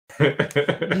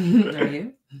Are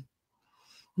you?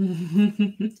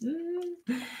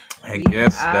 I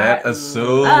guess that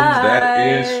assumes that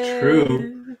is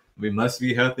true. We must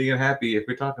be healthy and happy if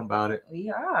we're talking about it. We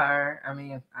are. I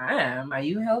mean, I am. Are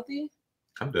you healthy?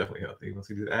 I'm definitely healthy. Once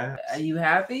you do that, Are you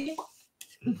happy?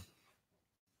 No.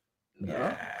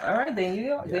 Yeah. All right, then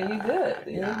you good. Then you good.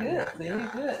 Yeah. Then you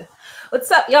good.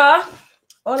 What's up, y'all?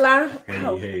 Hola.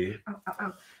 Hey.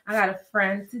 I got a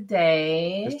friend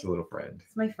today. Just a little friend.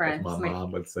 It's my friend. As my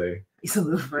mom would say. It's a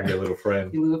little friend. Your little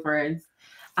friend. Your little friends.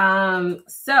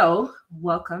 So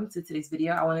welcome to today's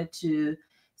video. I wanted to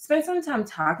spend some time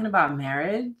talking about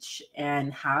marriage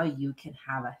and how you can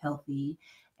have a healthy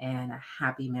and a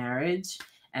happy marriage.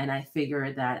 And I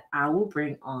figured that I will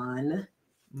bring on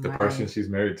the person she's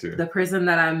married to. The person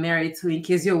that I'm married to, in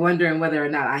case you're wondering whether or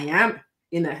not I am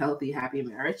in a healthy, happy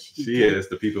marriage. She is.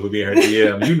 The people who be in her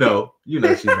DM, you know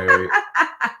she's married.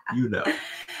 You know.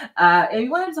 And we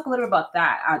wanted to talk a little bit about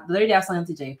that. The other day I was talking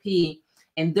to JP,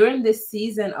 and during this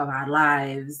season of our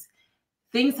lives,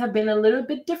 things have been a little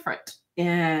bit different.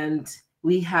 And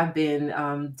we have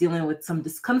been dealing with some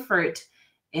discomfort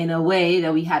in a way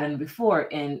that we hadn't before.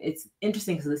 And it's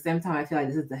interesting because at the same time, I feel like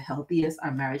this is the healthiest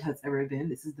our marriage has ever been.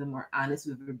 This is the more honest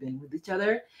we've ever been with each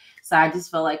other. So I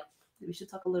just felt like we should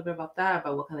talk a little bit about that,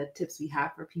 about what kind of tips we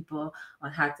have for people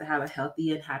on how to have a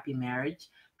healthy and happy marriage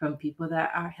from people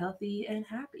that are healthy and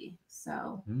happy.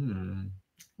 So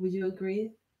would you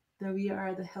agree that we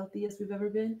are the healthiest we've ever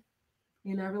been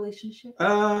in our relationship?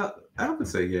 I would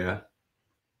say yeah,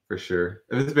 for sure.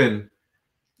 It's been,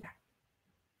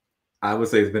 I would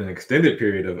say it's been an extended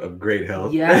period of great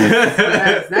health.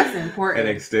 Yes, that's important.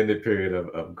 An extended period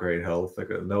of great health. Like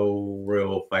no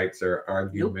real fights or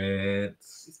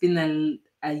arguments. Nope. It's been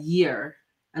a year.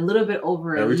 A little bit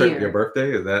over a year. Talking your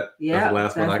birthday? Is that the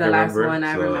last one I can remember? That's the last one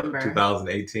I remember.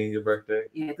 2018, your birthday?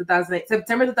 Yeah,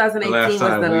 September 2018 was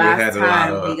the last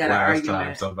time we got an argument. Last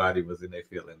time somebody was in their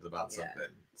feelings about something.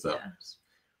 So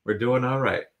we're doing all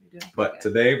right. But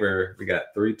today we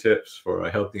got 3 tips for a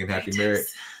healthy and happy marriage.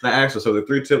 Now, actually, so the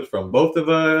 3 tips from both of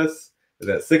us. Is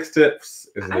that 6 tips?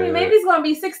 Maybe it's gonna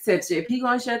be 6 tips. If he's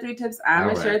gonna share 3 tips, I'm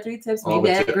gonna share 3 tips.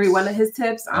 Maybe I agree with one of his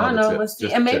tips. I don't know. Let's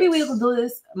see. And maybe we'll do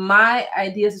this. My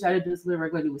idea is to try to do this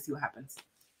regularly. We'll see what happens.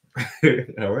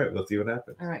 All right, we'll see what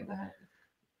happens. All right, go ahead.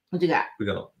 What you got? We're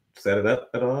gonna set it up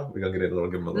at all? We're gonna give him a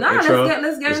little intro.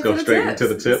 Let's go straight into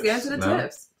the tips. Let's get into the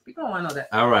tips. People don't want to know that.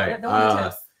 All right.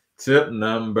 Tip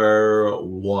number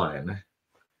 1.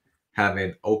 Have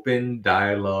an open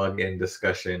dialogue and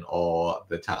discussion all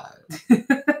the time.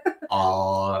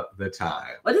 All the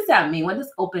time. What does that mean? What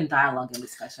does open dialogue and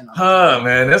discussion mean?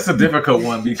 Man, that's a difficult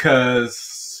one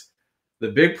because the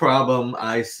big problem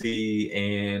I see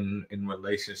in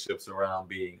relationships around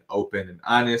being open and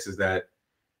honest is that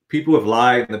people have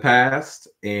lied in the past,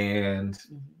 and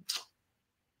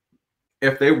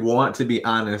if they want to be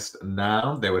honest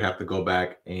now, they would have to go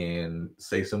back and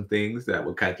say some things that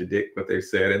would contradict what they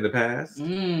said in the past.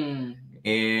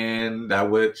 And that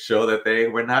would show that they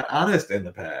were not honest in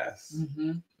the past.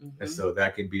 And so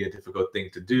that can be a difficult thing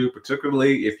to do,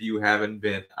 particularly if you haven't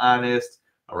been honest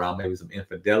around maybe some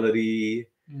infidelity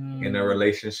in a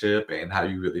relationship and how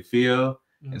you really feel.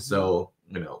 And so,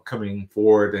 coming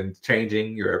forward and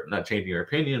not changing your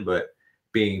opinion, but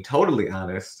being totally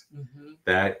honest,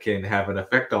 that can have an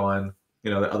effect on,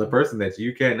 the other person that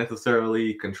you can't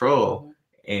necessarily control.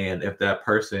 And if that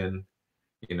person,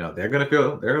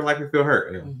 they're likely to feel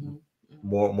hurt,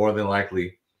 more than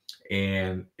likely.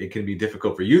 And it can be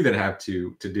difficult for you then have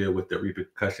to deal with the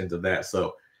repercussions of that.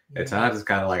 So at times it's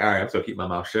kind of like, all right, I'm just gonna keep my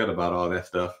mouth shut about all that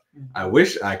stuff. I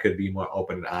wish I could be more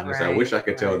open and honest. I wish I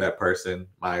could tell that person,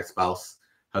 my spouse,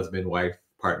 husband, wife,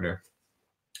 partner,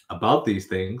 about these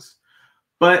things.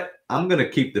 But I'm going to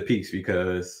keep the peace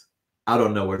because I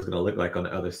don't know what it's going to look like on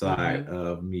the other side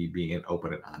of me being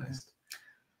open and honest.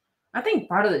 I think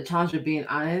part of the challenge of being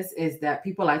honest is that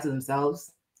people lie to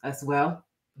themselves as well.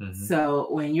 So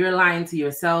when you're lying to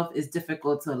yourself, it's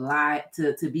difficult to lie,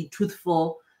 to be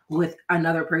truthful with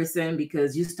another person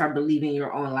because you start believing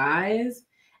your own lies.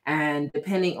 And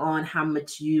depending on how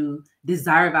much you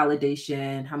desire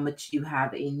validation, how much you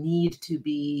have a need to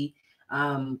be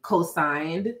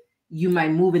co-signed, you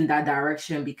might move in that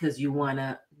direction because you want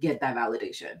to get that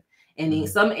validation. And in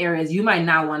some areas, you might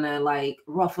not want to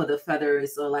ruffle the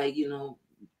feathers or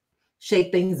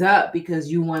shake things up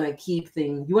because you want to keep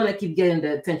getting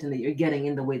the attention that you're getting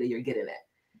in the way that you're getting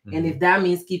it. And if that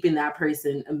means keeping that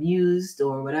person amused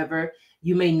or whatever,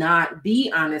 you may not be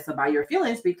honest about your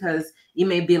feelings because you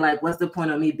may be like, what's the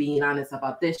point of me being honest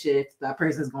about this shit if that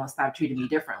person's going to stop treating me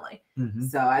differently?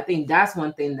 So I think that's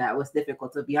one thing that was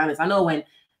difficult, to be honest. I know when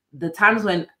the times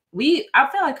when I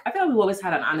feel like we've always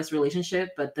had an honest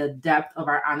relationship, but the depth of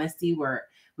our honesty where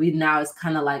we now is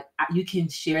kind of like, you can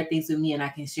share things with me and I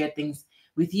can share things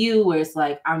with you, where it's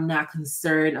like, I'm not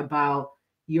concerned about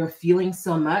your feelings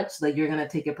so much. Like, you're going to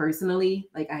take it personally.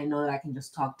 Like, I know that I can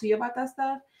just talk to you about that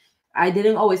stuff. I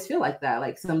didn't always feel like that.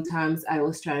 Like, sometimes I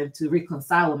was trying to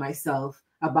reconcile with myself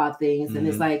about things. And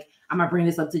it's like, I'm going to bring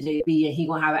this up to JP and he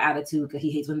going to have an attitude because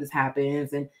he hates when this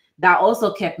happens. And that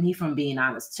also kept me from being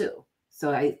honest too.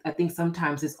 So I think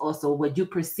sometimes it's also what you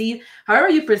perceive, however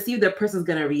you perceive the person's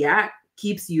going to react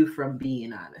keeps you from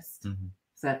being honest.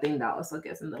 So I think that also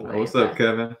gets in the way. What's up,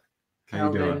 Kevin?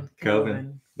 How you doing?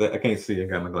 Kelvin. I can't see. I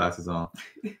got my glasses on.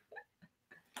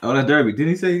 Oh, that Derby. Didn't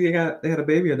he say they had a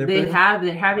baby? They're having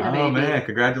a baby. Oh man,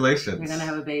 congratulations. They're gonna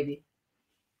have a baby.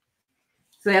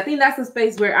 So I think that's a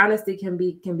space where honesty can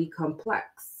be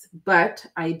complex. But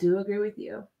I do agree with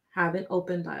you. Have an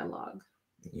open dialogue.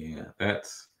 Yeah,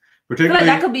 that's particularly. I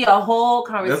feel like that could be a whole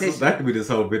conversation. That could be this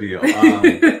whole video.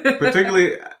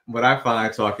 Particularly, what I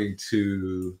find talking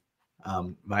to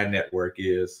my network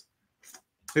is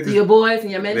your boys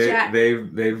and your men chat.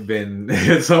 They've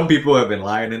been some people have been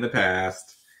lying in the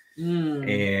past,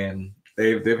 and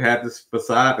they've had this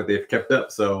facade that they've kept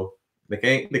up, so they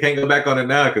can't go back on it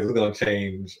now because it's going to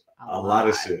change a lot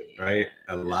of shit, right?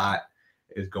 A lot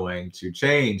is going to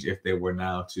change if they were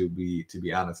now to be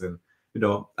honest. And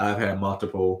I've had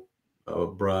multiple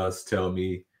bros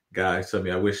guys tell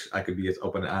me, I wish I could be as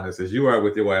open and honest as you are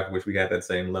with your wife. I wish we had that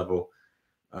same level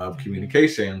of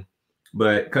communication.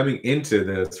 But coming into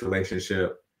this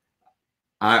relationship,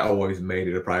 I always made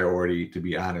it a priority to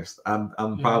be honest.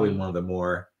 I'm probably one of the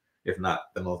more, if not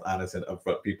the most honest and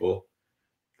upfront people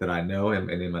that I know and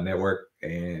in my network,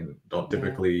 and don't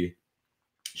typically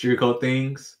sugarcoat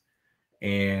things.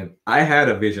 And I had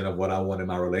a vision of what I wanted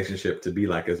my relationship to be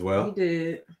like as well. You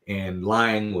did. And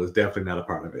lying was definitely not a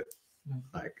part of it.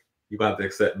 Like, you got to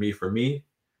accept me for me,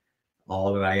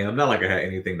 all that I am. Not like I had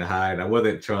anything to hide. I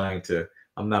wasn't trying to.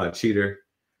 I'm not a cheater.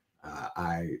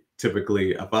 I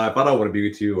typically, if I don't want to be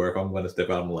with you, or if I'm going to step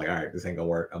out, I'm like, all right, this ain't gonna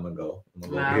work. I'm gonna go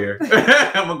over here.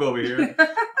 I'm gonna go over here.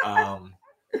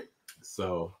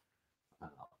 So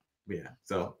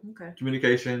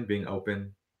communication, being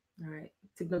open. All right.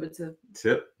 Tip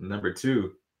number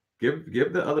two, give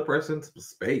the other person some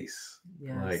space.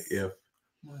 Yes. Like, if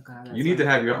you need to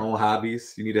have your own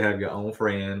hobbies, you need to have your own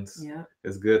friends. Yeah.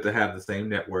 It's good to have the same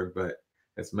network, but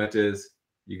as much as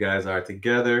you guys are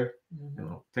together,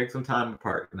 take some time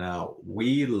apart. Now,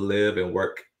 we live and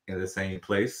work in the same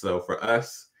place, so for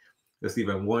us, it's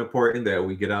even more important that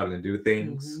we get out and do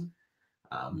things.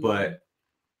 But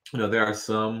there are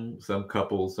some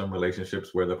couples, some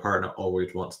relationships where the partner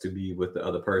always wants to be with the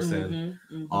other person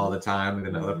all the time, and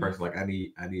then the other person's like, I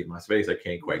need my space. I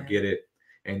can't quite get it,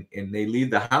 and they leave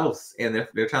the house and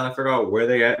they're trying to figure out where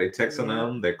they at. They're texting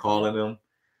them, they're calling them.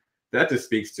 That just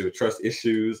speaks to trust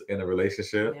issues in a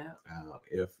relationship.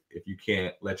 If you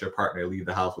can't let your partner leave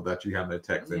the house without you having to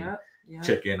text and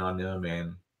check in on them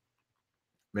and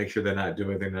make sure they're not doing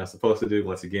anything they're not supposed to do.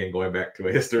 Once again, going back to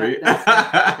a history. That's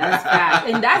fact.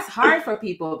 And that's hard for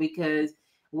people, because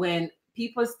when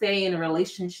people stay in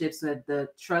relationships where the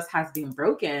trust has been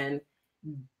broken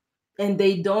and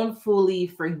they don't fully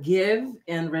forgive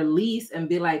and release and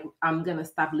be like, I'm going to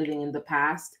stop living in the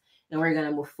past and we're going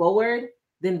to move forward,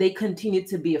 then they continue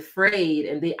to be afraid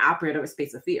and they operate out of a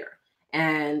space of fear.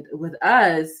 And with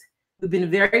us, we've been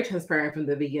very transparent from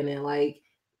the beginning. Like,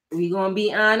 we gonna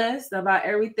be honest about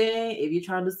everything. If you're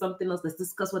trying to do something else, let's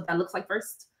discuss what that looks like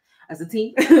first as a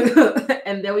team,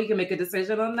 and then we can make a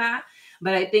decision on that.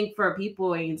 But I think for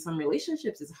people in some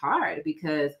relationships, it's hard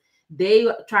because they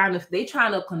trying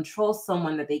to control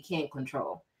someone that they can't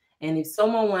control. And if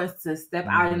someone wants to step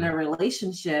out in a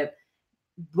relationship,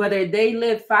 whether they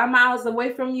live 5 miles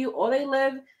away from you or they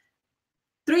live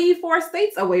 3-4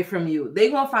 states away from you,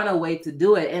 they're gonna find a way to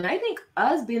do it. And I think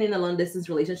us being in a long distance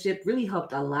relationship really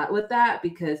helped a lot with that,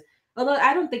 because although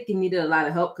I don't think they needed a lot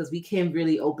of help because we came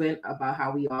really open about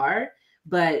how we are,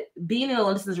 but being in a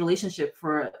long distance relationship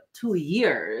for 2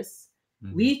 years,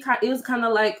 it was kind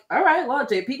of like, all right, well,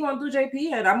 JP gonna do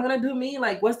JP and I'm gonna do me.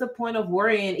 Like, what's the point of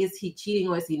worrying? Is he cheating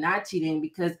or is he not cheating?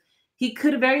 Because he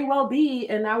could very well be,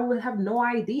 and I would have no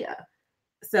idea.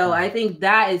 So I think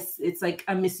it's like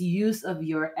a misuse of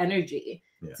your energy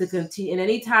to continue. And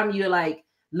anytime you're like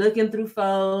looking through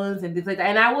phones and things like that,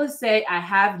 and I would say I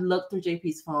have looked through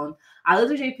JP's phone. I looked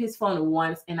through JP's phone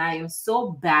once and I am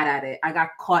so bad at it. I got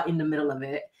caught in the middle of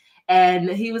it. And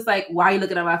he was like, why are you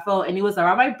looking at my phone? And it was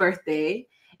around my birthday.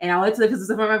 And I went to the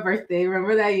visit for my birthday.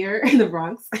 Remember that year in the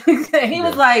Bronx? And he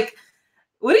was like,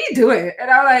 what are you doing? And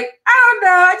I'm like, I don't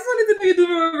know. I just wanted to know you doing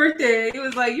my birthday. He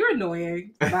was like, you're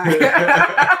annoying.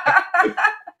 Bye.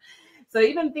 So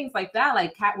even things like that,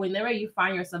 like whenever you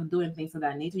find yourself doing things of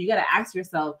that nature, you got to ask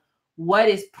yourself, what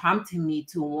is prompting me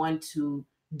to want to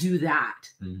do that?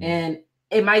 Mm-hmm. And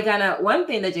am I gonna, one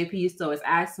thing that JP used to always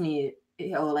ask me,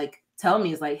 or like tell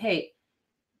me, is like, hey,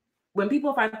 when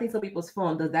people find things on people's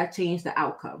phone, does that change the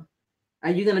outcome?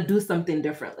 Are you gonna do something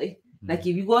differently? Mm-hmm. Like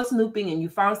if you go snooping and you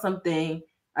found something,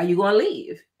 are you going to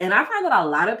leave? And I find that a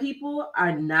lot of people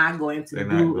are not going to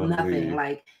do nothing.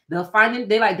 Like they'll find it,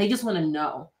 they just want to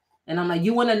know. And I'm like,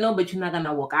 you want to know, but you're not going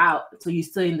to walk out. So you're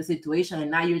still in the situation.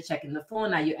 And now you're checking the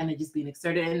phone. Now your energy's being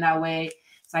exerted in that way.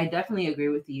 So I definitely agree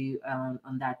with you on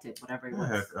that tip, whatever it was.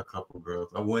 I had a couple of girls.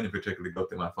 I wouldn't particularly go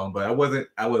through my phone, but I wasn't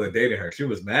dating her. She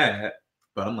was mad,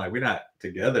 but I'm like, we're not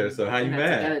together. So how you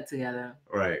mad? Together.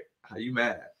 Right. How you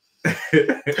mad?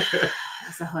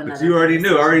 That's a whole but you already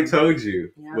knew. I already told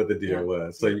you what the deal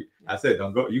was. So I said,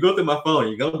 don't go. You go through my phone,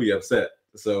 you're going to be upset.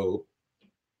 So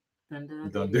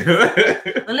don't do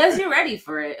it. Unless you're ready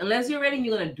for it. Unless you're ready,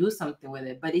 you're going to do something with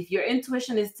it. But if your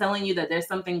intuition is telling you that there's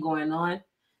something going on,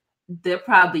 there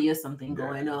probably is something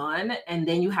going on. And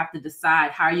then you have to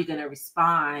decide how are you going to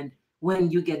respond when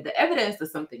you get the evidence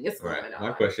that something is going on.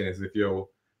 My question is, if your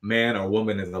man or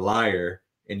woman is a liar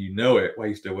and you know it, why are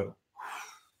you still with them?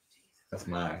 That's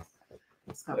mine.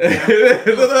 I'm a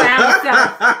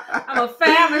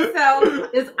fan myself.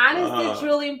 Is honesty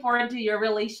truly important to your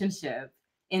relationship?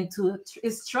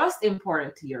 Is trust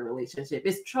important to your relationship?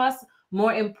 Is trust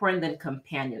more important than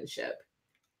companionship?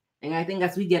 And I think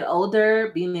as we get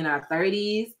older, being in our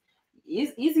 30s,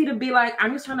 it's easy to be like,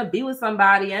 I'm just trying to be with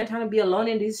somebody. I'm trying to be alone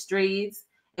in these streets.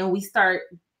 And we start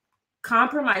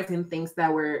compromising things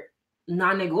that were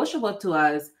non-negotiable to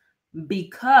us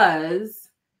because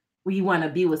we want to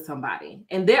be with somebody.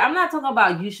 And I'm not talking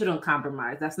about you shouldn't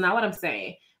compromise. That's not what I'm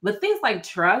saying. But things like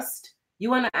trust, you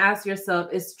want to ask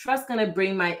yourself, is trust going to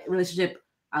bring my relationship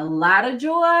a lot of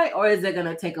joy, or is it going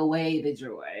to take away the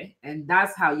joy? And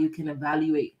that's how you can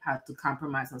evaluate how to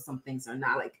compromise on some things or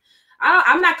not. Like,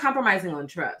 I'm not compromising on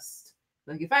trust.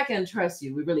 Like, if I can trust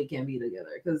you, we really can be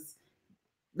together, because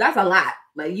that's a lot.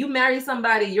 Like, you marry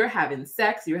somebody, you're having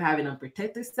sex, you're having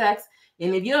unprotected sex.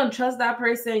 And if you don't trust that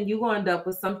person, you're going to end up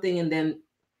with something, and then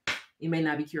it may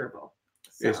not be curable.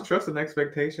 So. Is trust an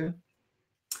expectation?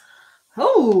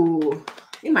 Oh,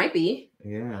 it might be.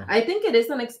 Yeah. I think it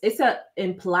is it's an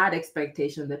implied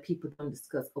expectation that people don't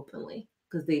discuss openly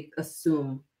because they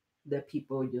assume that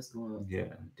people are just going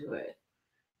to do it.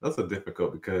 That's a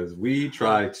difficult, because we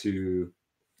try to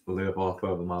live off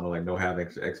of a model like no having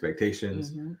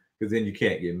expectations, because then you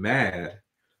can't get mad,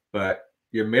 but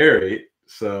you're married.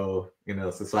 So,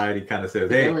 society kind of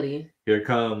says, hey, here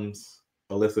comes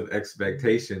a list of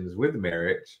expectations with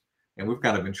marriage. And we've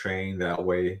kind of been trained that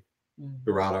way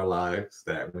throughout our lives,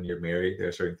 that when you're married, there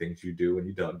are certain things you do and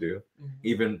you don't do.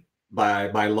 Even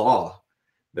by law,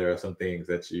 there are some things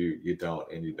that you don't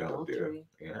and you don't do.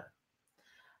 Yeah.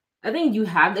 I think you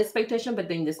have the expectation, but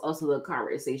then there's also the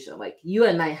conversation. Like, you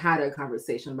and I had a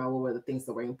conversation about what were the things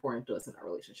that were important to us in our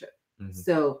relationship.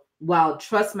 So while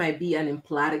trust might be an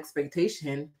implied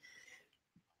expectation,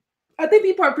 I think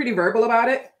people are pretty verbal about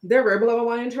it. They're verbal about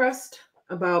wanting trust,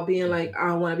 about being like,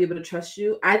 I want to be able to trust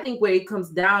you. I think where it comes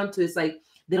down to is like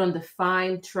they don't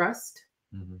define trust.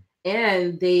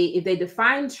 And if they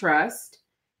define trust,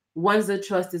 once the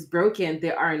trust is broken,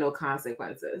 there are no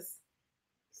consequences.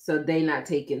 So they're not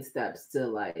taking steps to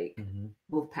like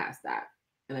move past that.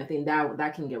 And I think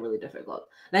that can get really difficult.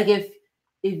 Like,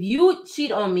 if you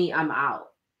cheat on me, I'm out.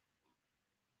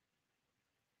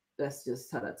 That's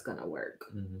just how that's gonna work.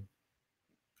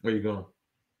 Where you going?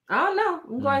 I don't know.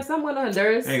 I'm going somewhere on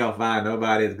Honduras. Ain't gonna find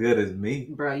nobody as good as me.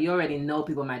 Bro, you already know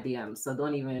people in my DMs, so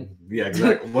don't even. Yeah,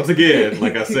 exactly. Once again,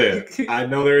 like I said, I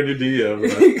know they're in your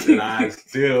DMs, and I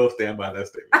still stand by that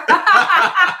statement.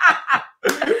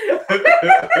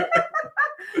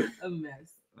 A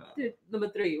mess. Dude, number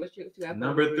 3. What you got?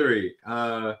 Number 3.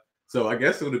 So I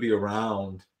guess it would be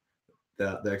around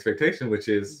the expectation, which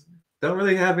is don't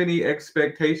really have any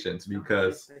expectations,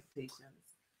 because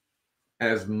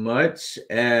as much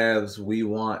as we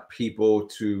want people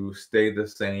to stay the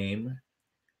same,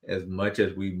 as much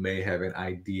as we may have an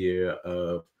idea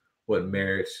of what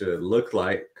marriage should look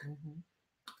like,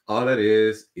 all it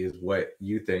is what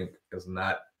you think. It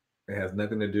has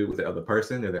nothing to do with the other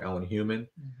person. They're their own human.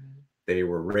 They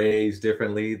were raised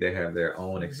differently. They have their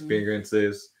own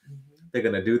experiences. They're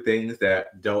going to do things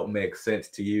that don't make sense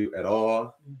to you at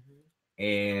all.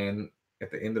 And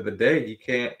at the end of the day, you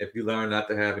can't, if you learn not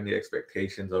to have any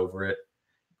expectations over it,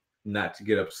 not to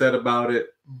get upset about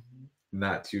it,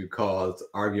 not to cause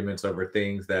arguments over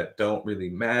things that don't really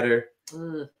matter,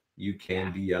 you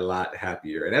can be a lot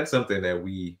happier. And that's something that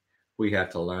we have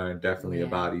to learn definitely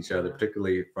about each other,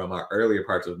 particularly from our earlier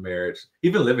parts of marriage,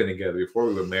 even living together before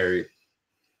we were married.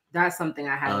 That's something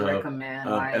I highly recommend.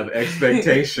 Of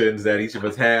expectations that each of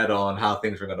us had on how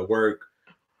things were going to work.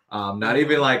 Not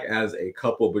even like as a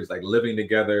couple, but just like living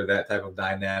together, that type of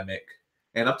dynamic.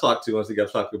 And I've talked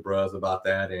to bros about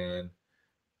that, and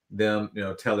them,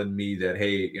 telling me that,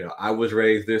 hey, I was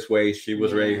raised this way, she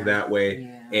was raised that way.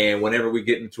 And whenever we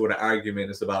get into an argument,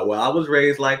 it's about, well, I was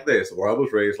raised like this, or I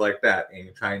was raised like that,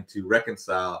 and trying to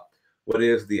reconcile what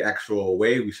is the actual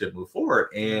way we should move forward.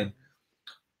 And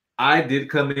I did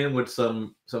come in with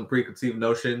some preconceived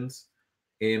notions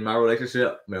in my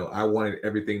relationship. I wanted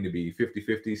everything to be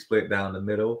 50-50 split down the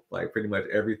middle, like pretty much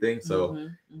everything. So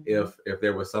if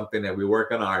there was something that we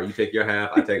work on, all right, you take your half,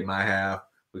 I take my half,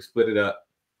 we split it up.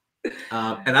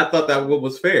 And I thought that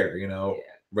was fair,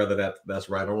 whether that's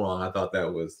right or wrong. I thought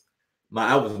that was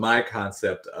my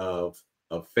concept of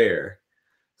fair.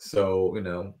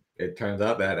 So, it turns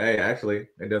out that, hey, actually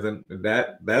it doesn't,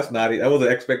 that was an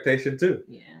expectation too.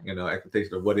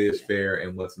 Expectation of what is fair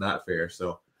and what's not fair.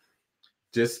 So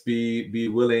just be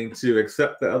willing to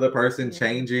accept the other person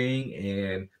changing,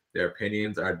 and their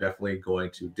opinions are definitely going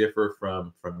to differ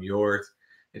from yours,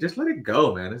 and just let it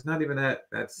go, man. It's not even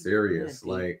that serious.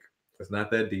 Like, it's not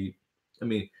that deep. I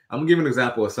mean, I'm gonna give an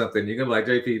example of something. You're gonna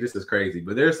be like, JP, this is crazy,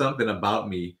 but there's something about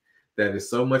me that is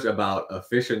so much about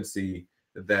efficiency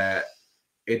that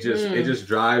it just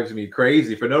drives me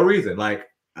crazy for no reason. Like,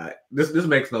 this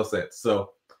makes no sense.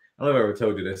 So I don't know if I ever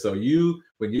told you this. So when you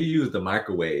use the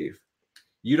microwave,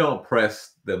 you don't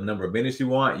press the number of minutes you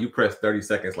want. You press 30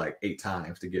 seconds like 8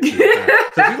 times to get to the time.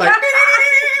 So she's like,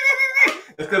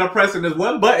 instead of pressing this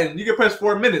one button, you can press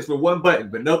 4 minutes with one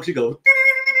button. But nope, she goes,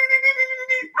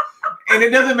 and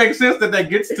it doesn't make sense that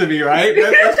gets to me, right?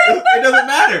 It doesn't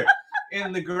matter.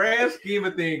 In the grand scheme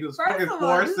of things, it's fucking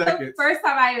 4 seconds. First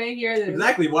time I even hear this.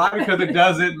 Exactly. Why? Because it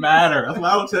doesn't matter. That's why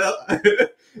I don't tell.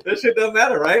 That shit doesn't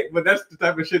matter, right? But that's the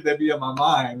type of shit that be on my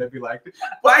mind. That be like,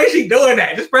 why is she doing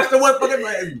that? Just press the one fucking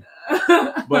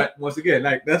button. But once again,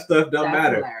 like, that stuff doesn't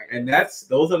matter. Hilarious. And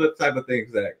those are the type of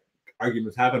things that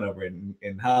arguments happen over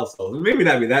in households. Maybe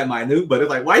not be that minute, but it's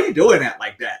like, why are you doing that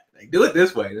like that? Like, do it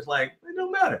this way. It's like, it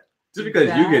don't matter. Just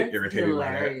because you get irritated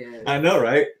by it. I know,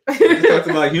 right? We just talked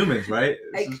about humans, right?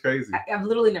 This is crazy. I've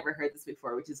literally never heard this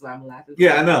before, which is why I'm laughing.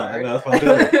 Yeah, I know.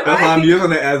 That's why I'm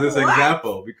using it as this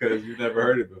example, because you've never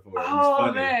heard it before.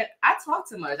 Oh, man. I talk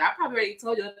too much. I probably already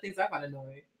told you the things I find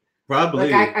annoying.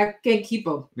 Probably. Like, I can't keep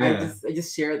them. Yeah. I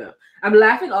just share them. I'm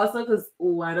laughing also because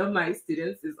one of my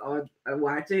students is on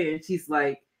watching, and she's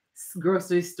like,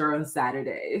 grocery store on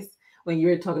Saturdays, when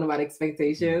you're talking about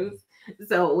expectations.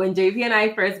 So when JP and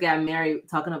I first got married,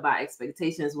 talking about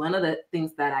expectations, one of the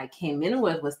things that I came in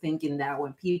with was thinking that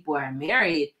when people are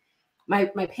married, my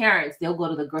parents, they'll go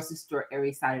to the grocery store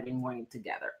every Saturday morning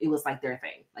together. It was like their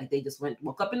thing. Like, they just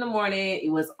woke up in the morning.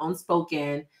 It was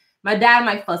unspoken. My dad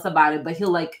might fuss about it, but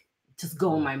he'll like just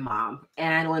go with my mom.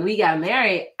 And when we got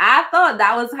married, I thought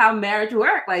that was how marriage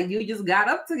worked. Like, you just got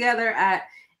up together at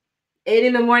 8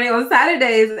 in the morning on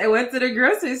Saturdays and went to the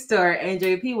grocery store, and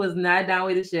JP was not down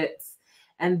with the shits.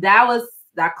 And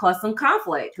that caused some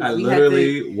conflict. I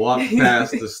literally walked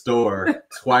past the store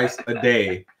twice a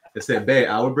day and said, babe,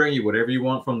 I will bring you whatever you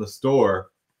want from the store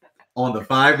on the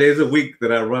 5 days a week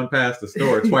that I run past the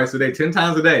store twice a day, 10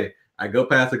 times a day. I go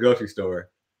past the grocery store.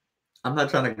 I'm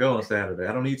not trying to go on Saturday.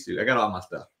 I don't need to. I got all my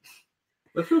stuff.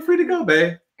 But feel free to go,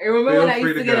 babe. I remember when I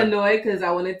used to get annoyed because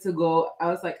I wanted to go. I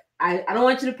was like, I don't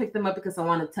want you to pick them up because I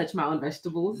want to touch my own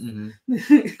vegetables.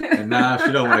 Mm-hmm. And now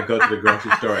she don't want to go to the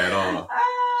grocery store at all.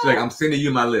 She's like, I'm sending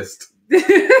you my list. I went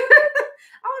to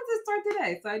the store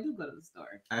today, so I do go to the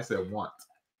store. I said want.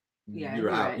 Yeah,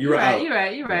 you're out. Right.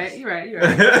 You're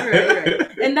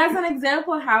right. And that's an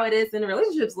example of how it is in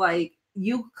relationships. Like,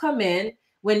 you come in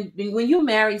when you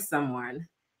marry someone,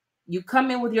 you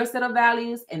come in with your set of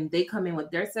values, and they come in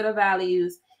with their set of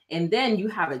values, and then you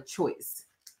have a choice.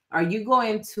 Are you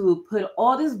going to put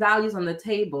all these values on the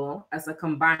table as a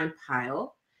combined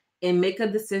pile and make a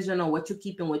decision on what you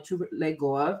keep and what you let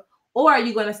go of? Or are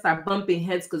you going to start bumping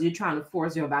heads because you're trying to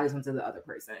force your values onto the other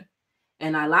person?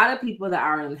 And a lot of people that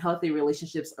are in healthy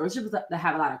relationships, or relationships that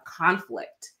have a lot of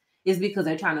conflict, is because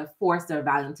they're trying to force their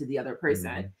value into the other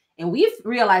person. Mm-hmm. And we've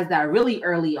realized that really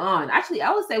early on. Actually,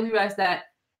 I would say we realized that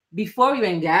before we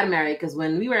even got married, because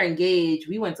when we were engaged,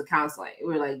 we went to counseling.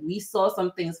 We saw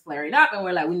some things flaring up, and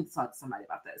we're like, we need to talk to somebody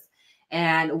about this.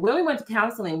 And when we went to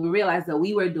counseling, we realized that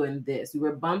we were doing this. We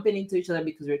were bumping into each other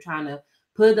because we were trying to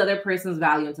put the other person's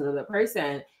value into the other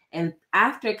person. And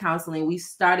after counseling, we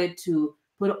started to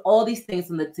put all these things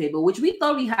on the table, which we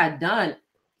thought we had done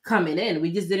coming in.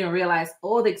 We just didn't realize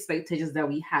all the expectations that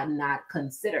we had not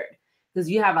considered, because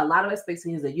you have a lot of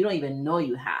expectations that you don't even know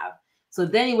you have. So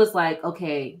then it was like,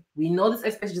 okay, we know these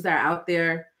expectations are out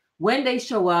there. When they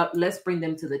show up, let's bring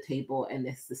them to the table and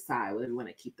let's decide whether we want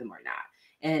to keep them or not.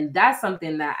 And that's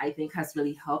something that I think has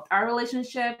really helped our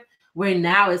relationship, where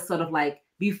now it's sort of like,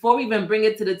 before we even bring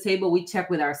it to the table, we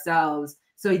check with ourselves.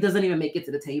 So it doesn't even make it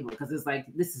to the table, because it's like,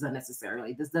 this is unnecessary.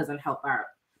 Like, this doesn't help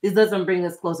this doesn't bring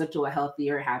us closer to a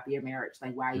healthier, happier marriage.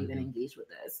 Like, why even engage with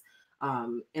this?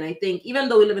 And I think even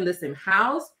though we live in the same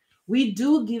house, we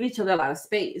do give each other a lot of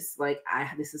space. Like,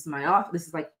 this is my office. This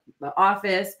is like the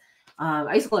office.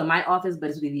 I used to call it my office, but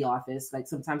it's really the office. Like,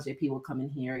 sometimes JP will come in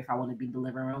here if I want to be in the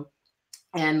living room.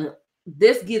 And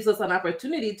this gives us an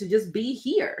opportunity to just be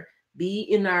here,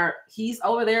 he's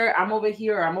over there, I'm over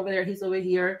here, or I'm over there, he's over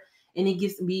here. And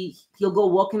he'll go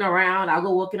walking around, I'll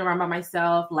go walking around by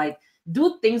myself. Like,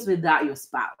 do things without your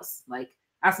spouse. Like,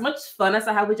 as much fun as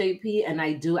I have with JP, and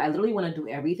I literally want to do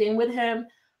everything with him,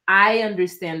 I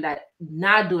understand that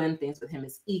not doing things with him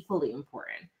is equally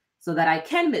important, so that I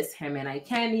can miss him and I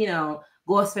can,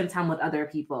 go spend time with other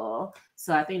people.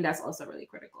 So I think that's also really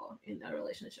critical in a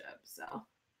relationship. So,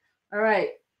 all right.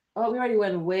 Oh, we already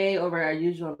went way over our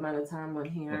usual amount of time on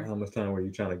here. How much time were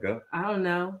you trying to go? I don't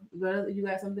know. You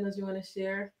got something else you want to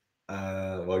share?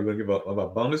 Well, you want to give a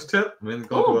bonus tip?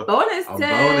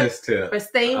 Bonus tip for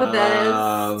staying with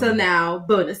us till now.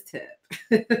 Bonus tip.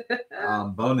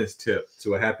 Bonus tip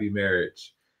to a happy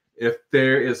marriage. If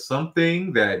there is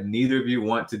something that neither of you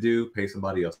want to do, pay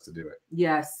somebody else to do it.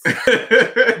 Yes.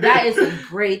 That is a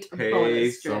great pay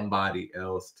bonus tip. Somebody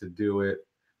else to do it.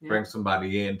 Yep. Bring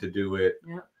somebody in to do it.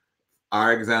 Yep.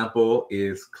 Our example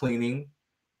is cleaning.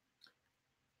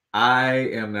 I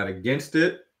am not against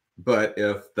it, but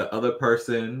if the other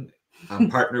person I'm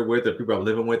partnered with or people I'm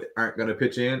living with aren't going to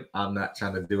pitch in, I'm not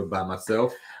trying to do it by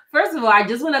myself. First of all, I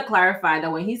just want to clarify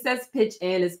that when he says pitch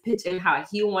in, it's pitch in how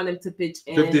he wants him to pitch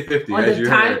in.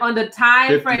 50-50, on the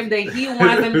time frame that he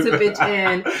wants him to pitch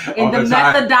in the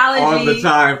methodology. On the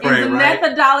time frame, in the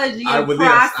methodology and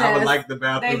process I would like the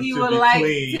bathroom that he to would be like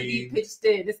clean to be pitched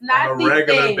in. It's not on a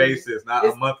regular basis, not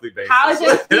a monthly basis. How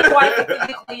just he wants it to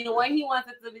be clean, when he wants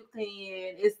it to be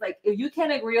clean. It's like, if you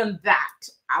can agree on that,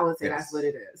 I would say that's what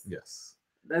it is. Yes.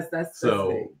 That's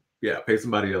so. Yeah, pay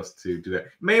somebody else to do that.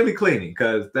 Mainly cleaning,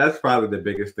 because that's probably the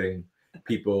biggest thing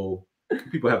people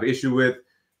have an issue with.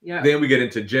 Yeah. Then we get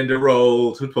into gender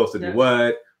roles, who's supposed to do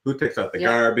what, who takes out the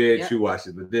garbage, who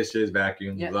washes the dishes,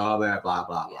 vacuums, all that, blah,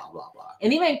 blah, blah, blah, blah.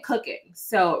 And even cooking.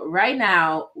 So right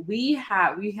now we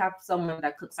have someone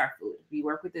that cooks our food. We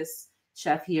work with this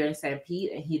chef here in St.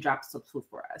 Pete, and he drops some food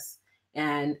for us.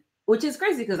 And which is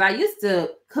crazy, because I used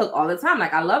to cook all the time.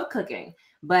 Like, I love cooking.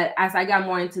 But as I got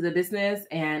more into the business,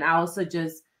 and I also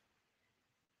just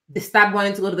stopped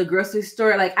wanting to go to the grocery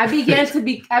store, like, I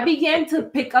began to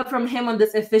pick up from him on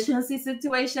this efficiency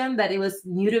situation that it was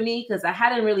new to me, because I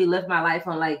hadn't really lived my life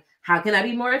on, like, how can I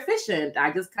be more efficient?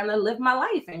 I just kind of live my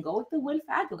life and go with the win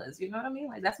fabulous. You know what I mean?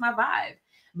 Like, that's my vibe.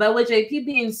 But with JP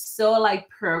being so, like,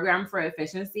 programmed for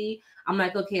efficiency, I'm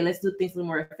like, okay, let's do things a little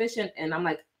more efficient. And I'm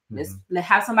like, let's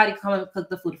have somebody come and cook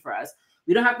the food for us.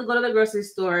 We don't have to go to the grocery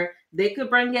store. They could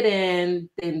bring it in.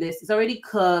 Then this is already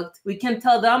cooked. We can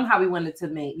tell them how we want it to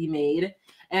be made.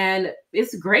 And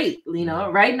it's great.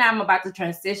 Right now I'm about to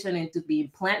transition into being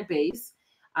plant-based.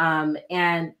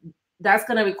 And that's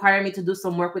going to require me to do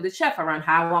some work with the chef around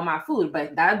how I want my food.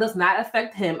 But that does not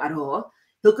affect him at all.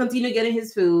 He'll continue getting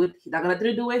his food. He's not going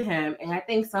to do with him. And I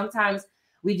think sometimes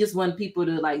we just want people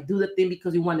to, like, do the thing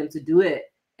because we want them to do it.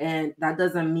 And that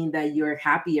doesn't mean that you're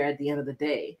happier at the end of the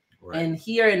day. Right. And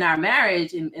here in our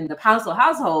marriage, in the Pouncil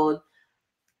household,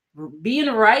 being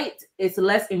right is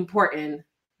less important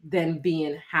than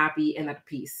being happy and at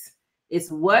peace.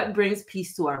 It's what brings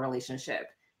peace to our relationship.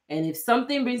 And if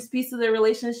something brings peace to the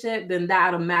relationship, then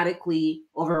that automatically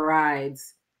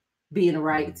overrides being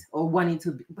right or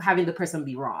having the person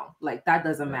be wrong. Like, that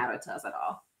doesn't matter to us at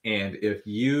all. And if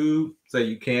you say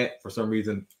you can't, for some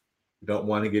reason, don't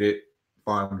want to get it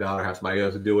farmed out or have somebody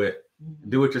else to do it,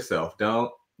 do it yourself.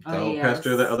 Don't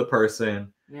pester the other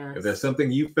person. Yes. If there's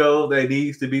something you feel that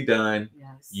needs to be done,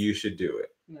 you should do it.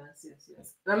 Yes.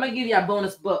 I'm going to give you a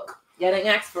bonus book. You didn't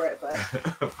ask for it, but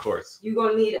of course. You're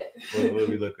going to need it. What are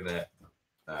we looking at?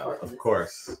 Of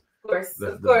course.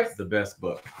 The best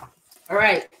book. All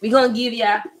right. We gave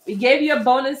you a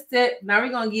bonus tip. Now we're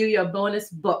going to give you a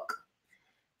bonus book.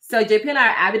 So JP and I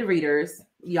are avid readers.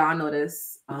 Y'all know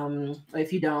this.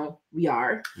 If you don't, we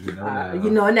are. You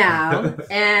know now.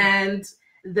 And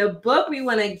The book we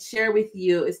want to share with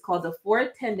you is called The Four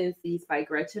Tendencies by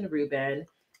Gretchen Rubin.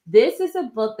 This is a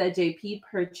book that JP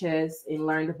purchased and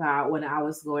learned about when I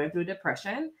was going through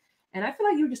depression. And I feel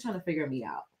like you were just trying to figure me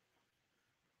out.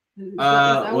 Is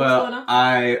that well,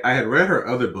 I had read her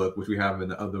other book, which we have in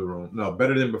the other room. No,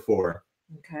 Better Than Before.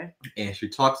 Okay. And she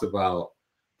talks about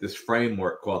this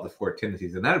framework called The Four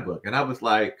Tendencies in that book. And I was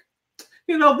like,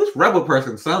 this rebel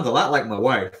person sounds a lot like my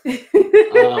wife.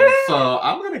 So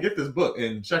I'm going to get this book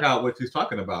and check out what she's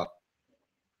talking about.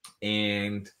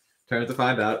 And turns to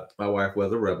find out my wife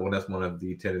was a rebel. And that's one of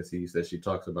the tendencies that she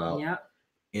talks about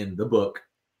in the book.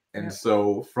 And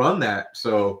so from that,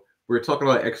 we're talking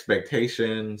about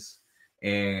expectations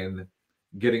and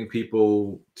getting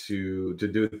people to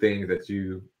do things that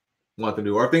you want to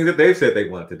do, or things that they've said they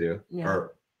want to do,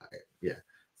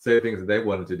 say things that they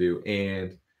wanted to do.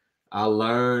 And I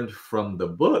learned from the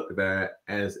book that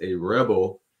as a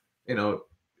rebel,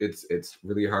 it's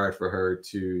really hard for her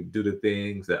to do the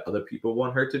things that other people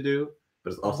want her to do,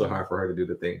 but it's also hard for her to do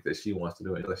the things that she wants to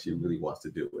do unless she really wants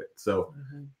to do it. So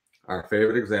our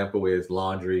favorite example is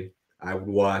laundry. I would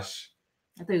wash.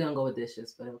 I think you're gonna go with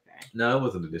dishes, but okay. No, it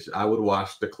wasn't the dishes. I would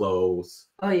wash the clothes.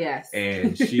 Oh yes.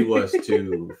 And she was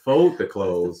to fold the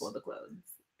clothes.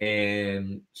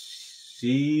 And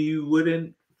she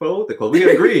wouldn't fold the clothes. We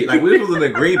agreed. Like, this was an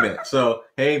agreement. So,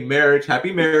 hey, marriage,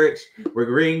 happy marriage. We're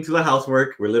agreeing to the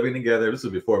housework. We're living together. This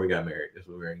was before we got married. This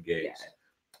was when we were engaged.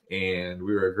 Yeah. And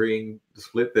we were agreeing to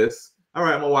split this. All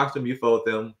right, I'm gonna wash them. You fold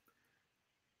them.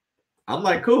 I'm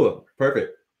like, cool,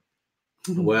 perfect.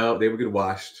 Well, they would get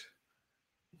washed,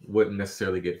 wouldn't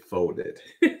necessarily get folded.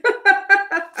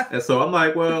 And so I'm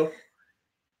like, well,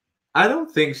 I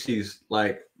don't think she's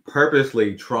like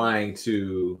purposely trying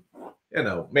to,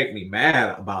 make me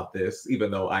mad about this, even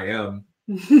though I am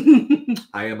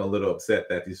a little upset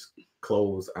that these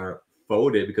clothes aren't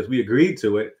folded because we agreed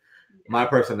to it. My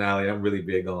personality, I'm really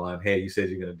big on, hey, you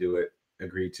said you're going to do it,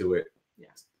 agree to it. Yeah.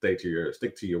 Stick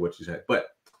to your what you said. But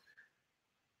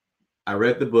I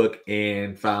read the book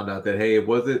and found out that, hey, it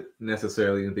wasn't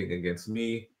necessarily anything against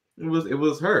me. It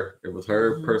was her. It was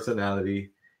her personality,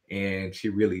 and she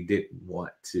really didn't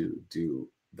want to do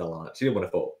the launch. She didn't want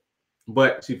to fold,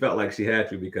 but she felt like she had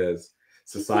to because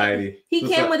society. He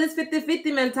came with his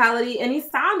 50-50 mentality, and he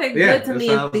sounded good to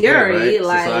me in theory. Good, right?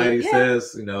 Like society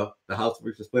says, the house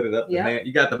we should split it up. The man,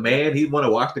 you got the man. He want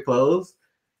to wash the clothes.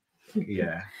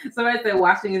 Yeah. Somebody said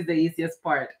washing is the easiest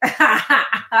part.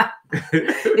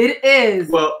 It is.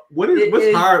 Well,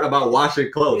 what's hard about washing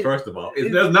clothes? First of all,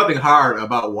 there's nothing hard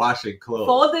about washing clothes.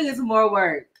 Folding is more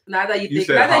work. Now that you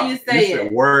say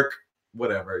it. Work,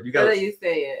 whatever. You got that you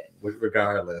say it.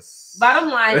 Regardless. Bottom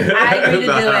line, I agreed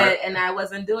to do it, and I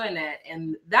wasn't doing it,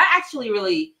 and that actually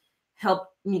really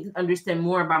helped me understand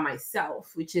more about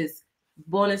myself, which is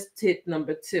bonus tip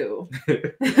number 2.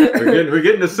 we're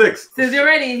getting to 6. Since you're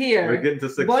already here, we're getting to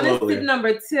 6. Bonus tip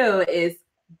number 2 is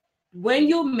when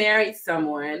you marry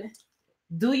someone,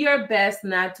 do your best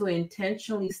not to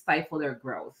intentionally stifle their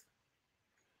growth.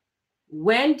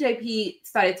 When JP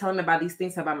started telling me about these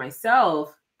things about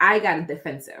myself, I got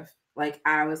defensive. Like,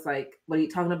 I was like, what are you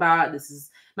talking about?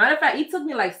 Matter of fact, it took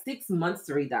me like 6 months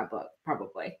to read that book,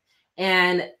 probably.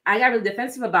 And I got really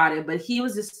defensive about it, but he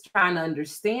was just trying to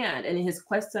understand. And in his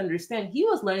quest to understand, he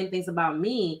was learning things about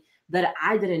me that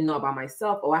I didn't know about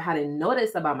myself, or I hadn't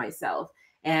noticed about myself.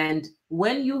 And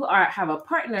when you have a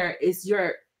partner, it's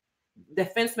your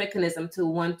defense mechanism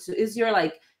is your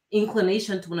like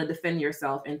inclination to want to defend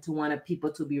yourself and to want people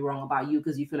to be wrong about you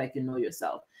because you feel like you know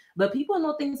yourself. But people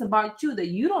know things about you that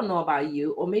you don't know about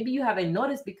you, or maybe you haven't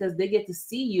noticed because they get to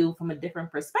see you from a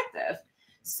different perspective.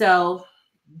 So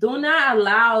don't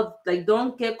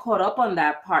get caught up on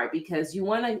that part, because you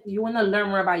want to learn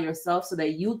more about yourself so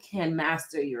that you can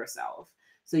master yourself.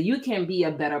 So you can be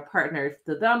a better partner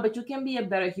to them, but you can be a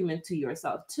better human to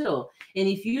yourself too. And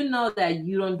if you know that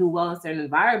you don't do well in certain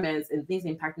environments and things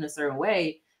impact in a certain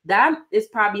way, that is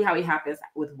probably how it happens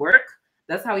with work.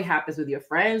 That's how it happens with your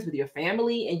friends, with your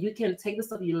family. And you can take the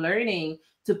stuff you're learning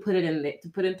to put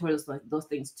it towards those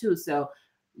things too. So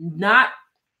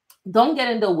don't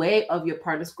get in the way of your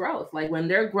partner's growth. Like, when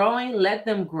they're growing, let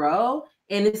them grow.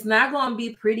 And it's not going to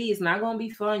be pretty. It's not going to be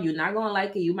fun. You're not going to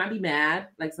like it. You might be mad,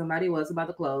 like somebody was about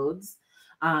the clothes.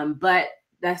 But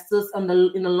that's just in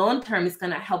the long term, it's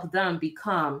going to help them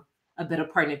become a better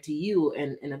partner to you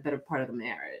and a better part of the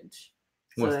marriage.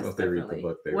 Once they read the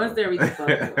book, they will. Once they read the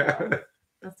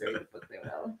book, they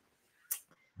will.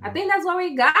 I think that's what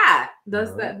we got.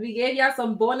 We gave y'all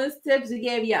some bonus tips. We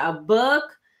gave you a book.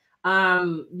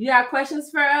 You got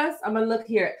questions for us? I'm gonna look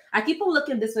here. I keep on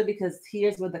looking this way because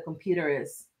here's where the computer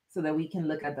is. so that we can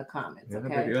look at the comments.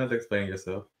 Okay. You don't have to explain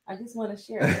yourself. I just want to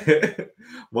share.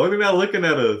 Why are you not looking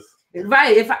at us?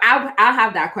 Right. If I'll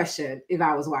have that question if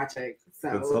I was watching.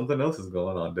 So something else is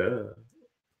going on, duh.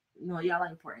 No, y'all are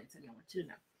important to me. I want you to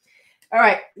know. All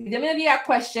right. Let me know if you got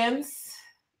questions.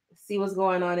 See what's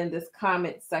going on in this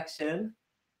comment section.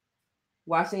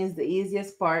 Watching is the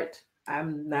easiest part.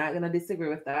 I'm not gonna disagree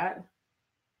with that.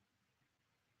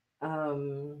 I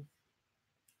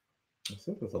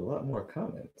think there's a lot more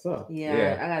comments. Oh,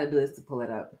 yeah, I gotta do this to pull it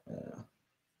up.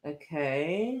 Yeah.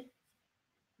 Okay.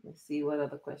 Let's see what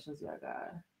other questions I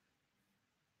got.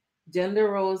 Gender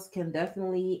roles can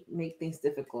definitely make things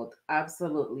difficult.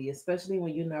 Absolutely, especially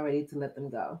when you're not ready to let them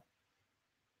go.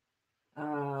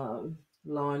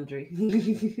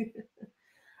 Laundry.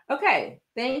 Okay,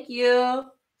 thank you.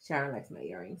 Sharon likes my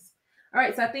earrings. All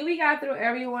right, so I think we got through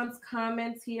everyone's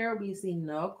comments here. We see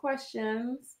no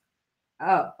questions.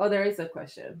 Oh, there is a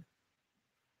question.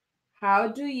 How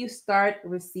do you start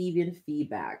receiving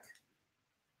feedback?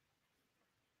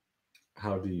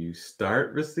 How do you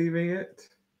start receiving it?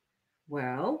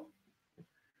 Well,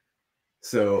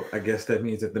 so I guess that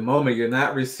means at the moment you're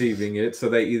not receiving it. So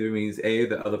that either means A,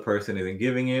 the other person isn't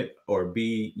giving it, or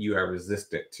B, you are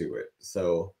resistant to it.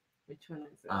 So which one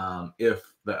is it? If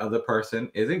the other person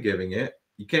isn't giving it,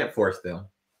 you can't force them.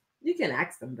 You can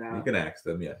ask them though. You can ask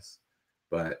them, yes.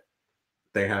 But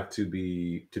they have to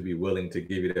be willing to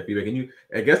give you that feedback. And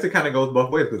I guess it kind of goes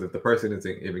both ways, because if the person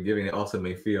isn't even giving it, also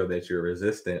may feel that you're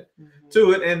resistant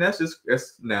to it. And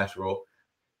that's natural.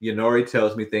 Nori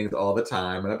tells me things all the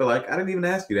time, and I'd be like, I didn't even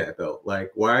ask you that though.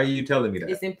 Like, why are you telling me that?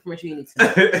 It's information you need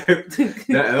to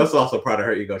know. That's also part of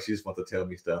her ego. She just wants to tell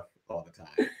me stuff all the time.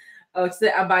 Oh,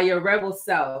 so about your rebel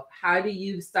self. How do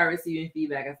you start receiving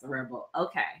feedback as a rebel?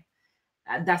 Okay,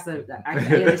 I understand that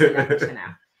question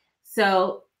now.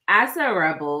 So, as a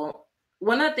rebel,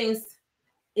 one of the things,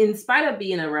 in spite of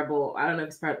being a rebel, I don't know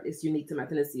if it's unique to my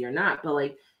tendency or not, but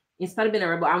like, in spite of being a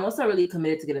rebel, I'm also really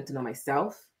committed to getting to know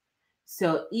myself.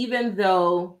 So even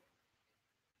though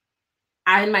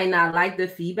I might not like the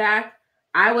feedback,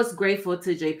 I was grateful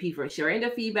to JP for sharing the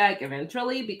feedback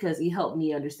eventually, because he helped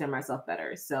me understand myself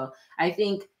better. So I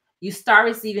think you start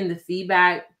receiving the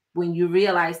feedback when you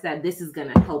realize that this is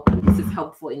going to help you. This is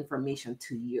helpful information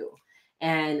to you.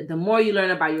 And the more you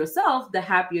learn about yourself, the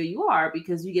happier you are,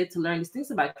 because you get to learn these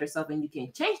things about yourself, and you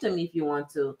can change them if you want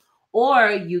to.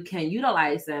 Or you can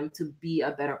utilize them to be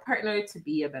a better partner, to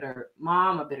be a better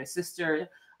mom, a better sister,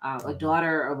 a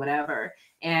daughter, or whatever.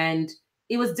 And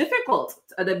it was difficult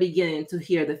at the beginning to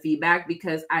hear the feedback,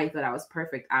 because I thought I was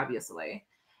perfect, obviously.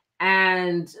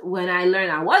 And when I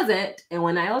learned I wasn't, and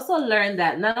when I also learned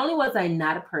that not only was I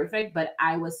not perfect, but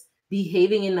I was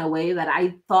behaving in a way that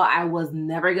I thought I was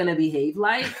never going to behave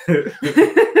like,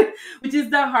 which is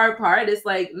the hard part. It's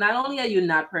like, not only are you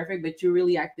not perfect, but you're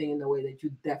really acting in a way that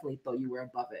you definitely thought you were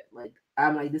above it. Like,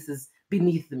 I'm like, this is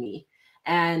beneath me.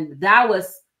 And that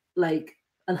was like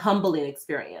a humbling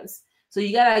experience. So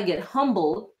you got to get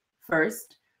humbled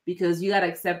first, because you got to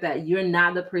accept that you're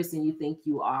not the person you think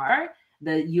you are,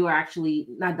 that you are actually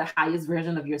not the highest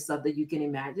version of yourself that you can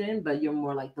imagine, but you're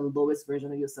more like the lowest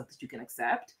version of yourself that you can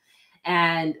accept.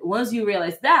 And once you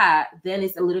realize that, then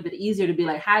it's a little bit easier to be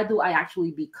like, how do I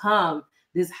actually become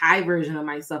this high version of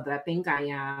myself that I think I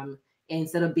am,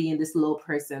 instead of being this low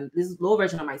person, this low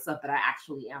version of myself that I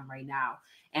actually am right now.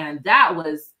 And that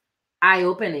was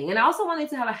eye-opening. And I also wanted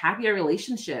to have a happier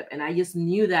relationship. And I just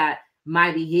knew that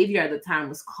my behavior at the time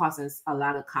was causing a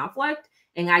lot of conflict.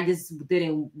 And I just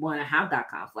didn't want to have that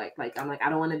conflict. Like, I'm like,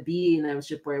 I don't want to be in a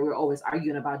relationship where we're always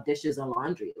arguing about dishes or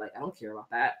laundry. Like, I don't care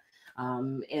about that.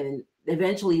 And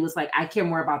eventually it was like, I care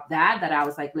more about that I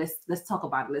was like, let's talk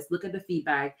about it. Let's look at the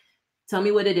feedback. Tell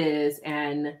me what it is.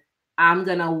 And I'm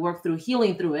going to work through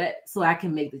healing through it so I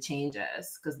can make the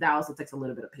changes. Because that also takes a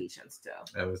little bit of patience too.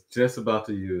 I was just about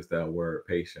to use that word,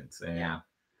 patience. And it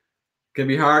can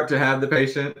be hard to have the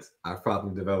patience. I've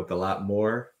probably developed a lot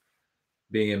more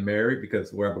being married,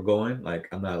 because where I'm going, like,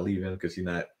 I'm not leaving because she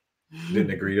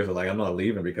didn't agree to it. Like, I'm not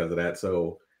leaving because of that.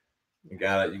 So you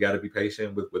gotta be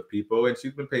patient with people, and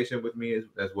she's been patient with me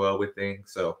as well with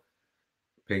things. So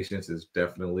patience is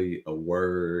definitely a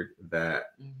word that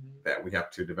we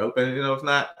have to develop. And it's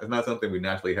not something we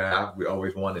naturally have. We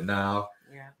always want it now.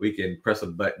 Yeah. We can press a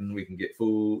button, we can get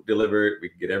food delivered, we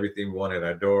can get everything we want at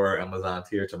our door. Amazon's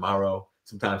here tomorrow,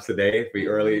 sometimes today if we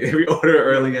order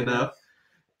early enough.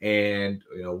 And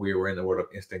we were in the world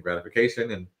of instant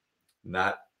gratification, and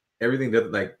not everything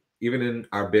doesn't, like, even in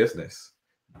our business,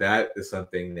 that is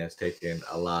something that's taken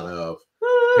a lot of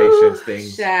patience.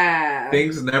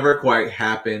 Things never quite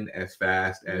happen as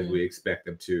fast as we expect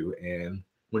them to. And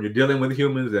when you're dealing with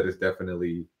humans, that is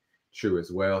definitely true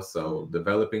as well. So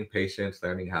developing patience,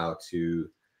 learning how to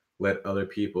let other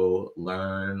people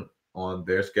learn on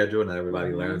their schedule. Not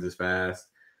everybody learns as fast.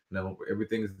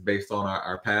 Everything is based on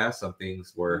our past. Some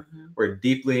things were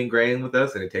deeply ingrained with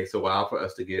us, and it takes a while for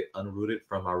us to get unrooted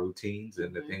from our routines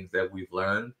and the things that we've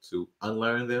learned to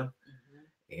unlearn them.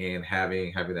 And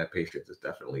having that patience is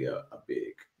definitely a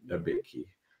big key.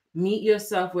 Meet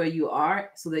yourself where you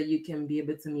are so that you can be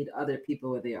able to meet other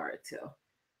people where they are too.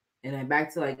 And then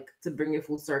back to to bring it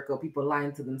full circle, people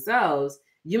lying to themselves.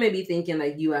 You may be thinking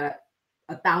like you are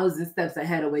 1,000 steps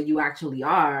ahead of where you actually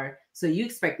are. So you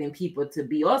expecting people to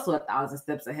be also 1,000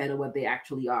 steps ahead of what they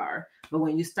actually are. But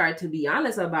when you start to be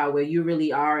honest about where you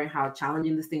really are and how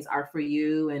challenging these things are for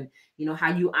you, and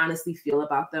how you honestly feel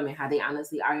about them and how they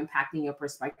honestly are impacting your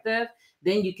perspective,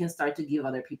 then you can start to give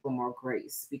other people more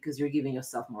grace because you're giving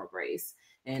yourself more grace.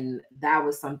 And that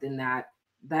was something that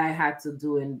I had to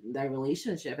do in that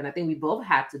relationship. And I think we both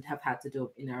have had to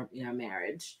do it in our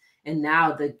marriage. And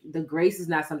now the grace is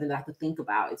not something that I have to think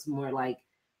about. It's more like,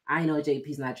 I know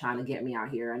JP's not trying to get me out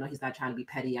here. I know he's not trying to be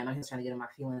petty. I know he's trying to get in my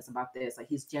feelings about this. Like,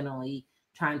 he's generally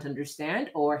trying to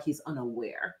understand, or he's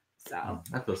unaware. So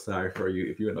I feel sorry for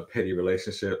you if you're in a petty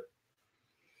relationship.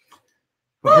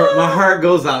 My heart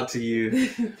goes out to you.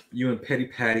 You and Petty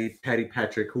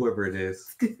Patrick, whoever it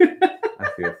is. I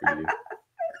feel for you.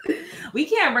 We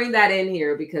can't bring that in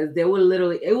here because they would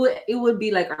literally it would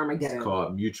be like Armageddon. It's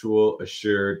called mutual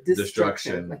assured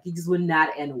destruction. Like, it just would not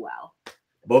end well.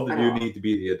 Both of you need to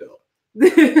be the adult.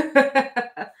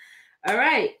 All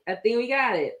right. I think we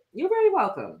got it. You're very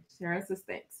welcome. Sharon says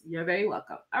thanks. You're very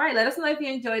welcome. All right. Let us know if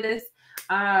you enjoyed this.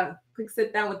 Quick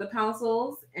sit down with the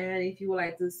Pouncils. And if you would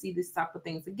like to see this type of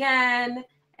things again,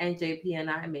 and JP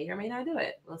and I may or may not do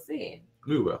it. We'll see.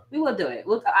 We will. We will do it.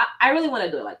 I really want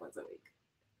to do it like once a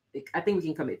week. I think we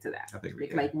can commit to that. I think we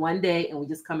can. Like one day, and we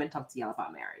just come and talk to y'all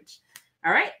about marriage.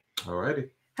 All right. All righty.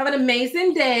 Have an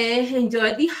amazing day.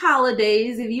 Enjoy the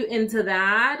holidays if you're into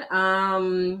that.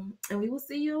 And we will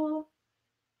see you.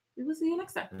 We will see you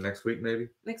next time. Next week, maybe.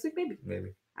 Next week, maybe.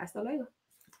 Maybe. Hasta luego.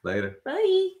 Later.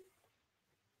 Bye.